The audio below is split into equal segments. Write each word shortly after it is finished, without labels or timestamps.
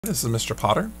This is Mr.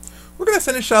 Potter. We're going to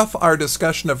finish off our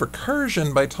discussion of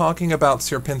recursion by talking about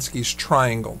Sierpinski's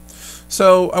triangle.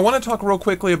 So I want to talk real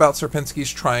quickly about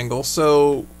Sierpinski's triangle.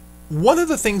 So one of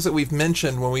the things that we've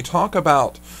mentioned when we talk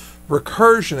about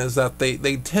recursion is that they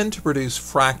tend to produce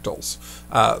fractals,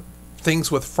 things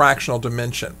with fractional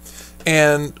dimension.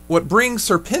 And what brings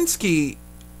Sierpinski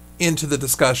into the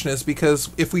discussion is because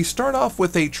if we start off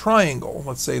with a triangle,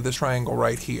 let's say this triangle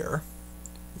right here,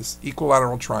 this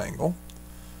equilateral triangle,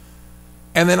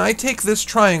 and then I take this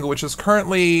triangle, which is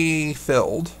currently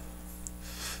filled,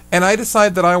 and I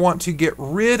decide that I want to get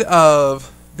rid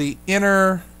of the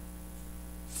inner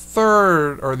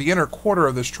third, or the inner quarter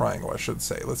of this triangle, I should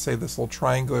say. Let's say this little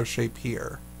triangular shape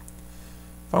here.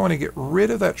 If I want to get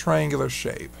rid of that triangular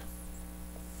shape,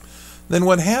 then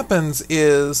what happens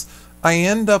is I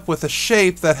end up with a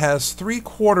shape that has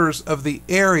 3/4 of the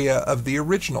area of the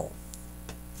original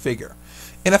figure.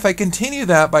 And if I continue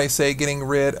that by, say, getting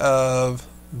rid of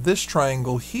this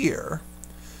triangle here,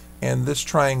 and this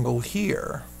triangle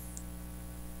here,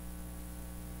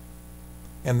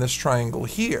 and this triangle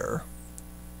here,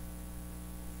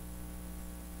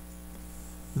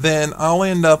 then I'll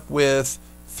end up with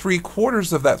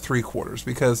 3/4 of that 3/4,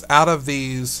 because out of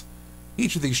these,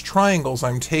 each of these triangles,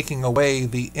 I'm taking away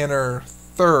the inner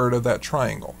third of that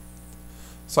triangle.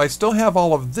 So I still have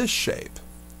all of this shape.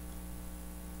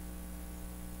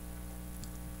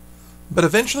 But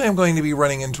eventually I'm going to be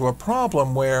running into a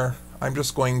problem where I'm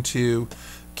just going to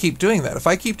keep doing that. If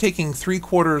I keep taking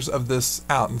 3/4 of this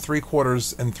out, and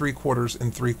 3/4 and 3/4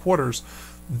 and 3/4,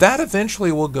 that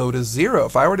eventually will go to 0.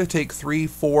 If I were to take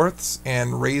 3/4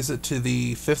 and raise it to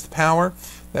the 5th power,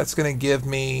 that's going to give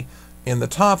me, in the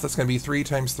top, that's going to be 3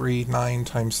 times 3, 9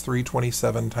 times 3,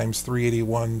 27 times 3,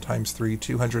 81 times 3,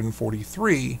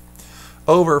 243.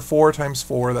 Over 4 times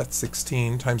 4, that's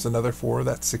 16, times another 4,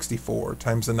 that's 64,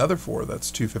 times another 4,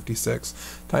 that's 256,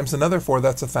 times another 4,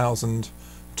 that's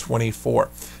 1024.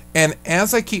 And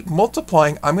as I keep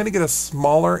multiplying, I'm going to get a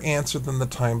smaller answer than the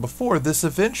time before. This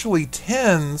eventually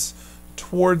tends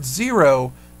towards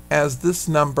 0 as this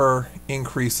number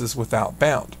increases without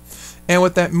bound. And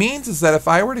what that means is that if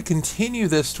I were to continue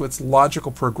this to its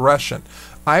logical progression,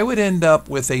 I would end up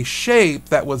with a shape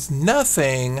that was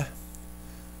nothing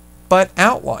but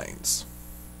outlines.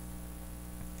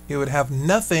 It would have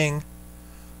nothing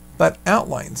but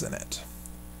outlines in it.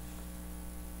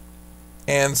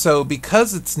 And so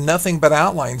because it's nothing but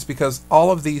outlines, because all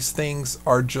of these things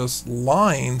are just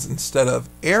lines instead of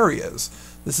areas,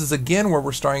 this is again where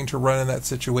we're starting to run in that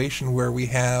situation where we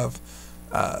have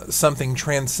something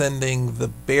transcending the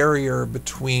barrier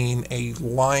between a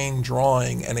line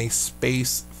drawing and a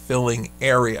space filling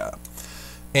area.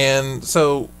 And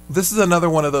so this is another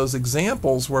one of those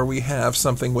examples where we have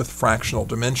something with fractional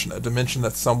dimension, a dimension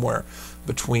that's somewhere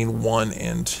between 1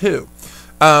 and 2.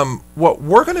 What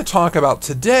we're going to talk about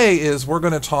today is we're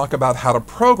going to talk about how to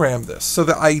program this. So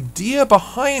the idea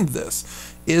behind this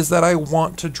is that I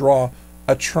want to draw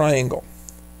a triangle.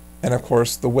 And of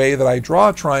course, the way that I draw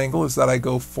a triangle is that I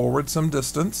go forward some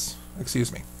distance.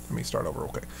 Excuse me, let me start over real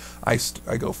quick.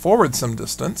 I go forward some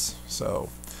distance, so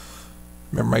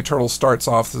remember, my turtle starts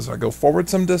off as I go forward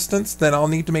some distance, then I'll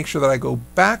need to make sure that I go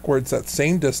backwards that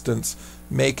same distance,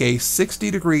 make a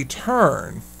 60-degree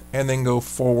turn, and then go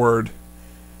forward,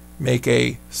 make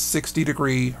a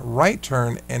 60-degree right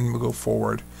turn, and go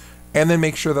forward, and then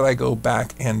make sure that I go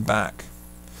back and back.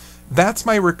 That's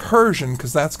my recursion,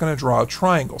 because that's going to draw a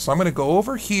triangle. So I'm going to go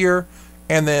over here,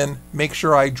 and then make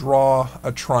sure I draw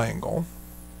a triangle.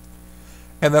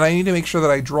 And then I need to make sure that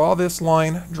I draw this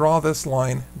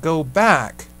line, go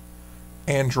back,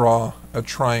 and draw a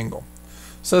triangle.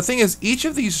 So the thing is, each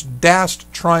of these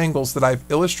dashed triangles that I've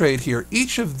illustrated here,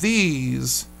 each of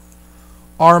these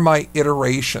are my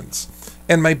iterations.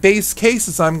 And my base case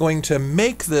is I'm going to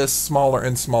make this smaller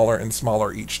and smaller and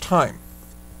smaller each time.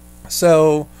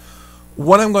 So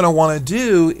what I'm going to want to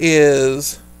do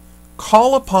is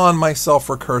call upon myself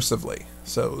recursively.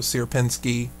 So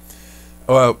Sierpinski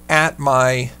at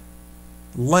my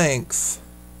length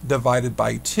divided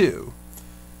by 2.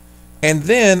 And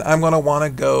then I'm going to want to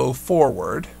go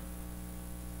forward.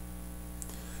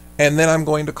 And then I'm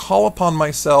going to call upon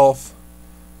myself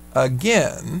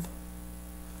again.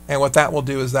 And what that will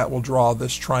do is that will draw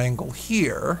this triangle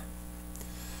here.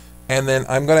 And then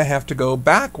I'm going to have to go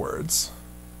backwards.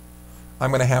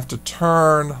 I'm going to have to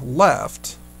turn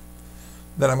left.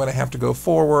 Then I'm going to have to go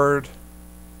forward,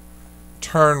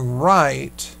 turn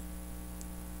right,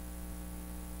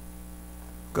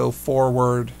 go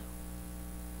forward,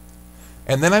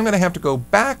 and then I'm going to have to go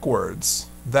backwards.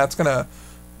 That's going to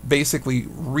basically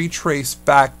retrace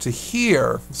back to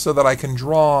here so that I can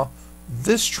draw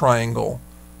this triangle,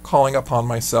 calling upon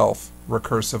myself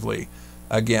recursively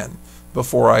again.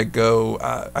 Before I go,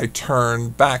 I turn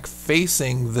back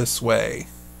facing this way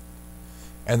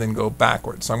and then go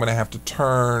backwards. So I'm going to have to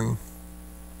turn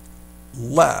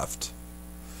left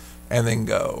and then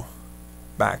go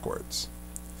backwards.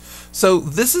 So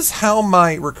this is how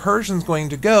my recursion is going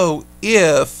to go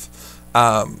if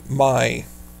my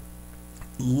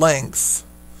length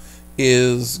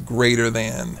is greater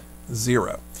than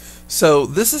 0. So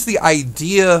this is the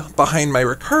idea behind my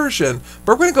recursion,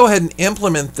 but we're going to go ahead and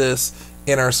implement this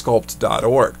in our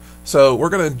sculpt.org. So we're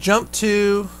going to jump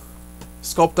to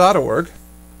sculpt.org,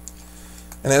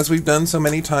 and as we've done so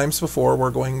many times before,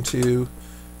 we're going to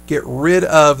get rid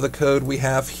of the code we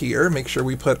have here, make sure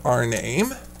we put our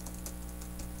name,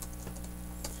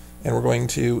 and we're going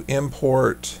to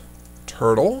import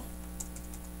turtle,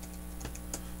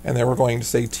 and then we're going to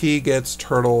say t gets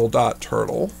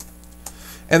turtle.turtle.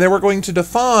 And then we're going to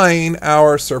define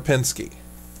our Sierpinski.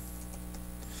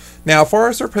 Now for our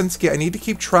Sierpinski, I need to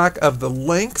keep track of the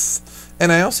length,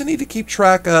 and I also need to keep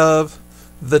track of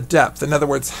the depth. In other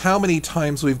words, how many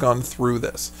times we've gone through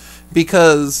this.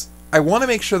 Because I want to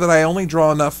make sure that I only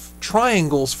draw enough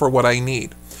triangles for what I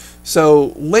need. So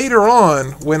later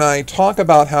on, when I talk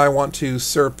about how I want to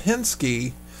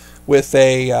Sierpinski with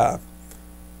a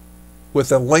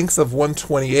length of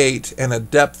 128 and a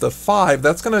depth of 5,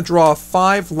 that's going to draw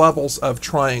 5 levels of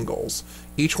triangles,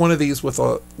 each one of these with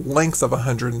a length of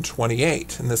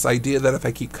 128. And this idea that if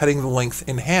I keep cutting the length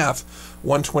in half,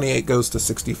 128 goes to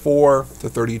 64, to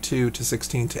 32, to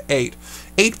 16, to 8.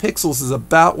 8 pixels is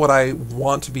about what I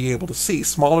want to be able to see.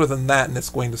 Smaller than that, and it's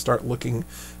going to start looking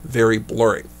very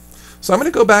blurry. So I'm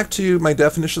going to go back to my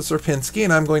definition of Sierpinski,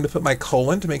 and I'm going to put my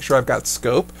colon to make sure I've got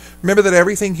scope. Remember that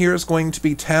everything here is going to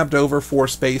be tabbed over 4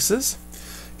 spaces.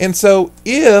 And so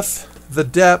if the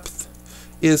depth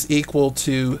is equal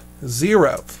to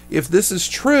 0, if this is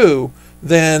true,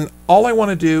 then all I want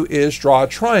to do is draw a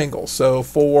triangle. So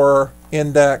for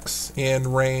index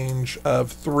in range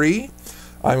of 3,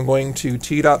 I'm going to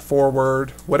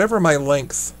t.forward, whatever my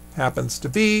length happens to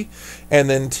be, and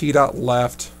then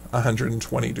t.left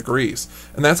 120 degrees.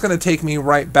 And that's going to take me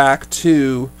right back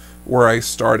to where I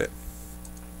started.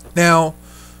 Now,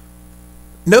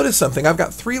 notice something. I've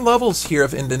got 3 levels here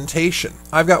of indentation.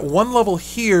 I've got 1 level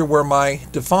here where my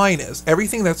define is.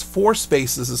 Everything that's 4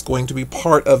 spaces is going to be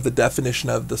part of the definition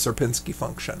of the Sierpinski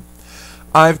function.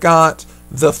 I've got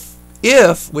the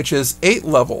if, which is 8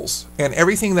 levels, and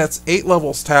everything that's 8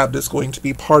 levels tabbed is going to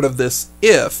be part of this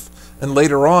if. And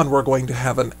later on, we're going to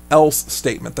have an else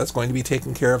statement that's going to be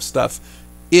taking care of stuff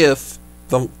if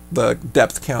the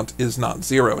depth count is not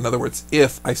 0. In other words,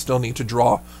 if I still need to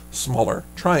draw smaller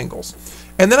triangles.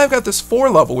 And then I've got this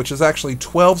 4 level, which is actually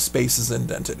 12 spaces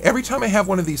indented. Every time I have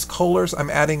one of these colors,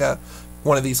 I'm adding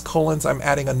one of these colons, I'm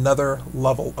adding another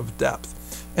level of depth.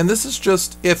 And this is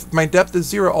just, if my depth is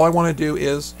 0, all I want to do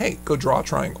is, hey, go draw a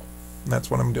triangle. And that's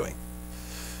what I'm doing.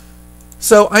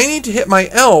 So I need to hit my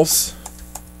else.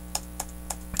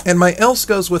 And my else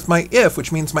goes with my if,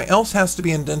 which means my else has to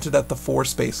be indented at the 4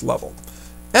 space level.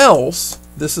 Else,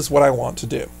 this is what I want to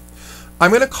do. I'm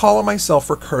going to call on myself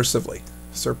recursively,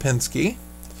 Sierpinski.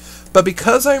 But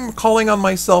because I'm calling on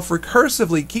myself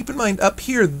recursively, keep in mind up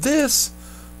here, this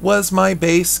was my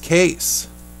base case.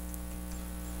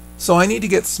 So I need to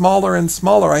get smaller and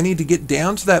smaller. I need to get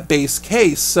down to that base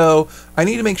case. So I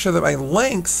need to make sure that my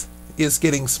length is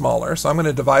getting smaller. So I'm going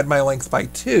to divide my length by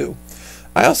 2.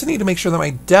 I also need to make sure that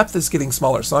my depth is getting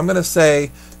smaller. So I'm going to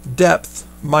say depth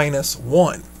minus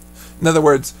 1. In other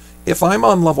words, if I'm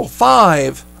on level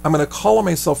 5, I'm going to call on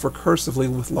myself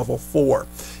recursively with level 4.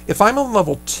 If I'm on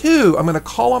level 2, I'm going to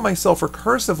call on myself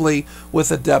recursively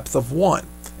with a depth of 1.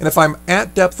 And if I'm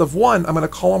at depth of 1, I'm going to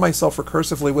call on myself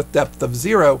recursively with depth of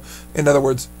 0. In other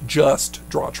words, just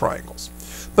draw triangles.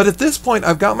 But at this point,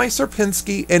 I've got my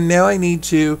Sierpinski, and now I need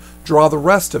to draw the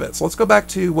rest of it. So let's go back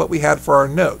to what we had for our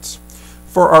notes.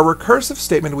 For our recursive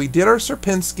statement, we did our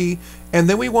Sierpinski, and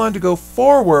then we wanted to go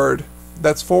forward.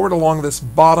 That's forward along this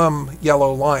bottom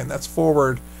yellow line. That's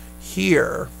forward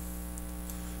here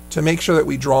to make sure that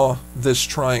we draw this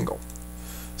triangle.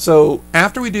 So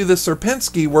after we do this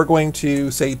Sierpinski, we're going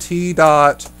to say t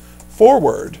dot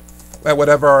forward at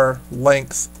whatever our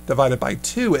length divided by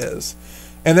 2 is.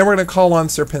 And then we're going to call on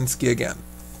Sierpinski again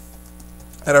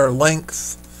at our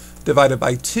length divided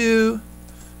by 2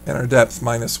 and our depth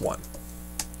minus 1.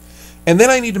 And then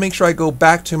I need to make sure I go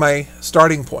back to my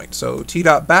starting point. So t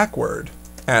dot backward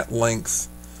at length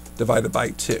divided by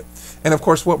 2. And of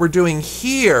course, what we're doing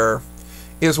here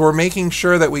is we're making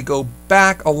sure that we go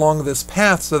back along this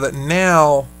path so that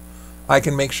now I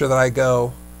can make sure that I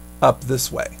go up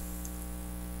this way.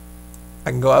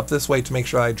 I can go up this way to make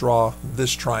sure I draw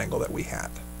this triangle that we had.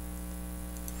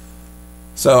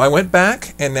 So I went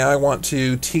back, and now I want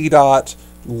to T dot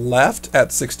left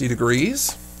at 60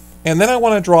 degrees. And then I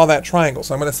want to draw that triangle.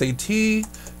 So I'm going to say T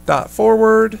dot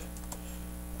forward,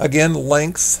 again,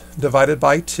 length divided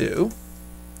by 2.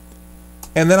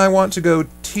 And then I want to go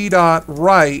T dot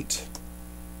right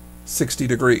 60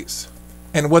 degrees.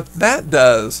 And what that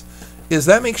does is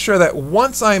that makes sure that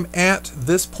once I'm at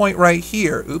this point right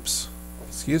here, oops,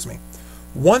 excuse me,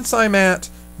 once I'm at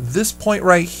this point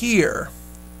right here,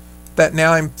 that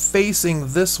now I'm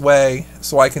facing this way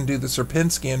so I can do the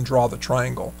Sierpinski and draw the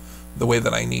triangle the way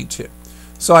that I need to.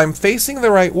 So I'm facing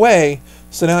the right way,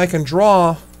 so now I can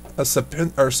draw a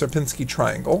Sierpinski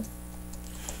triangle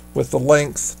with the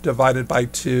length divided by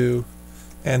 2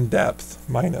 and depth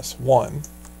minus 1.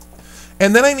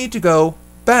 And then I need to go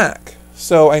back.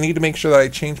 So I need to make sure that I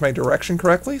change my direction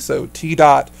correctly. So T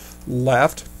dot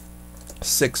left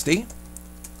 60.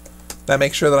 That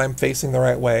makes sure that I'm facing the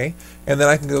right way. And then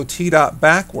I can go T dot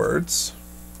backwards,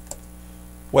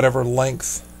 whatever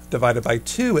length divided by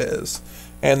 2 is,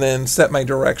 and then set my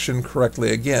direction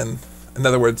correctly again. In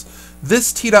other words,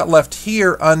 this T dot left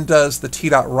here undoes the T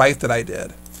dot right that I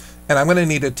did. And I'm going to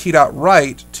need a T dot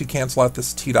right to cancel out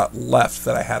this T dot left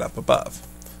that I had up above.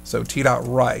 So T dot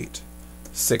right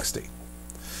 60.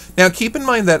 Now keep in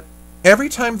mind that every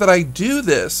time that I do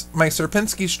this, my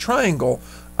Sierpinski's triangle,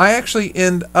 I actually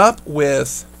end up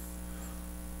with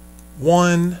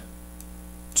 1,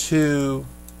 2,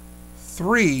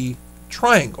 3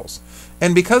 triangles.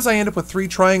 And because I end up with 3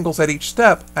 triangles at each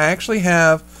step, I actually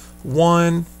have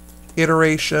 1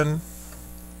 iteration,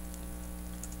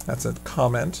 that's a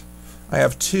comment, I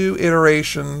have 2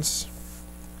 iterations,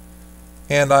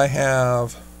 and I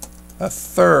have a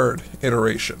 3rd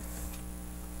iteration.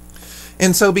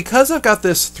 And so because I've got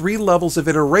this 3 levels of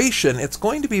iteration, it's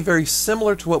going to be very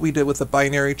similar to what we did with the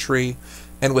binary tree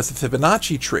and with the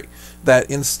Fibonacci tree, that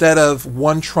instead of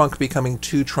 1 trunk becoming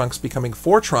 2 trunks becoming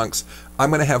 4 trunks, I'm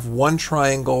going to have 1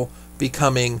 triangle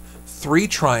becoming 3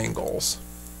 triangles.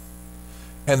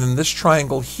 And then this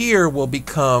triangle here will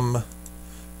become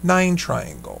 9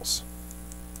 triangles,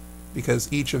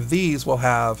 because each of these will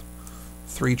have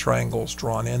 3 triangles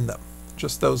drawn in them.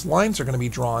 Just those lines are going to be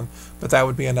drawn, but that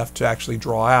would be enough to actually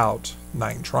draw out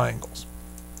 9 triangles.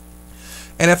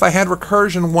 And if I had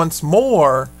recursion once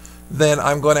more, then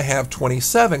I'm going to have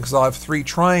 27, because I'll have 3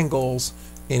 triangles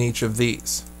in each of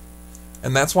these.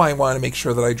 And that's why I want to make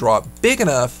sure that I draw it big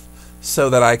enough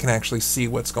so that I can actually see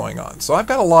what's going on. So I've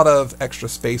got a lot of extra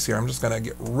space here. I'm just going to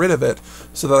get rid of it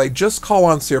so that I just call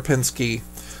on Sierpinski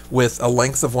with a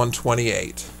length of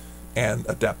 128 and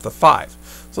a depth of 5.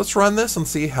 So let's run this and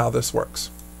see how this works.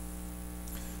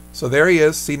 So there he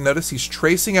is. See, notice he's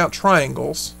tracing out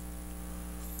triangles.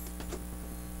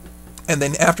 And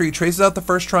then after he traces out the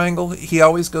first triangle, he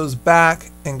always goes back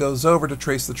and goes over to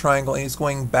trace the triangle, and he's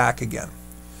going back again.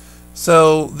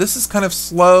 So this is kind of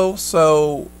slow.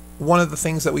 So one of the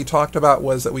things that we talked about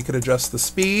was that we could adjust the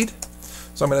speed.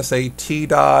 So I'm going to say T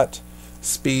dot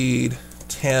speed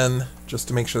 10 just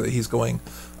to make sure that he's going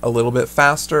a little bit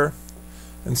faster.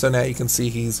 And so now you can see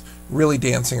he's really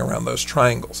dancing around those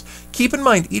triangles. Keep in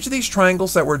mind, each of these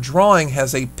triangles that we're drawing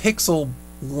has a pixel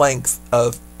length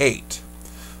of 8.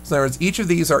 So in other words, each of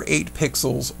these are 8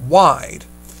 pixels wide.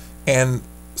 And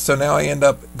so now I end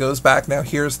up, goes back, now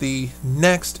here's the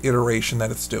next iteration that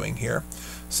it's doing here.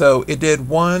 So it did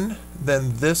 1,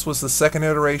 then this was the 2nd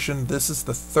iteration, this is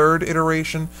the 3rd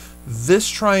iteration. This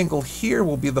triangle here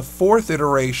will be the 4th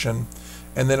iteration,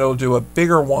 and then it'll do a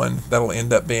bigger one that'll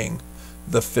end up being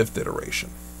the 5th iteration.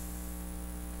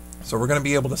 So we're going to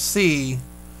be able to see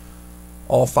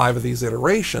all 5 of these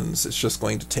iterations. It's just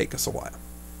going to take us a while.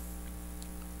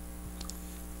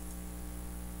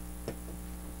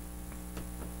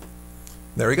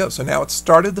 There we go. So now it's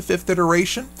started the 5th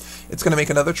iteration. It's going to make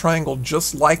another triangle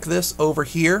just like this over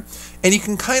here. And you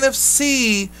can kind of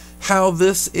see how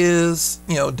this is,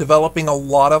 developing a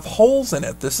lot of holes in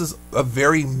it. This is a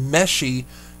very meshy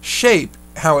shape,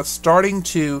 how it's starting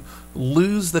to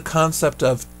lose the concept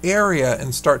of area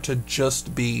and start to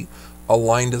just be a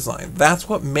line design. That's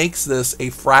what makes this a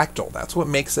fractal. That's what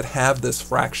makes it have this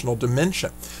fractional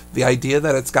dimension. The idea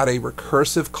that it's got a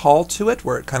recursive call to it,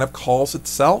 where it kind of calls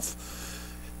itself.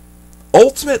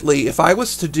 Ultimately, if I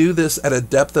was to do this at a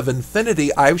depth of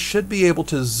infinity, I should be able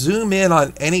to zoom in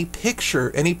on any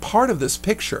picture, any part of this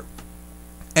picture,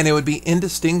 and it would be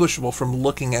indistinguishable from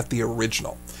looking at the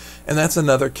original. And that's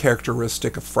another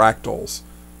characteristic of fractals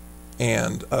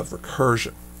and of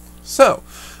recursion. So,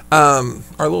 our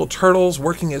little turtle's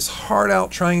working his heart out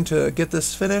trying to get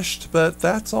this finished, but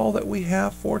that's all that we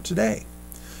have for today.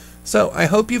 So I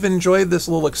hope you've enjoyed this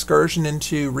little excursion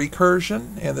into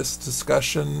recursion and this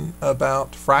discussion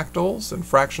about fractals and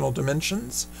fractional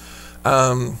dimensions.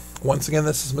 Once again,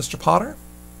 this is Mr. Potter.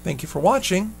 Thank you for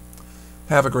watching.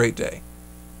 Have a great day.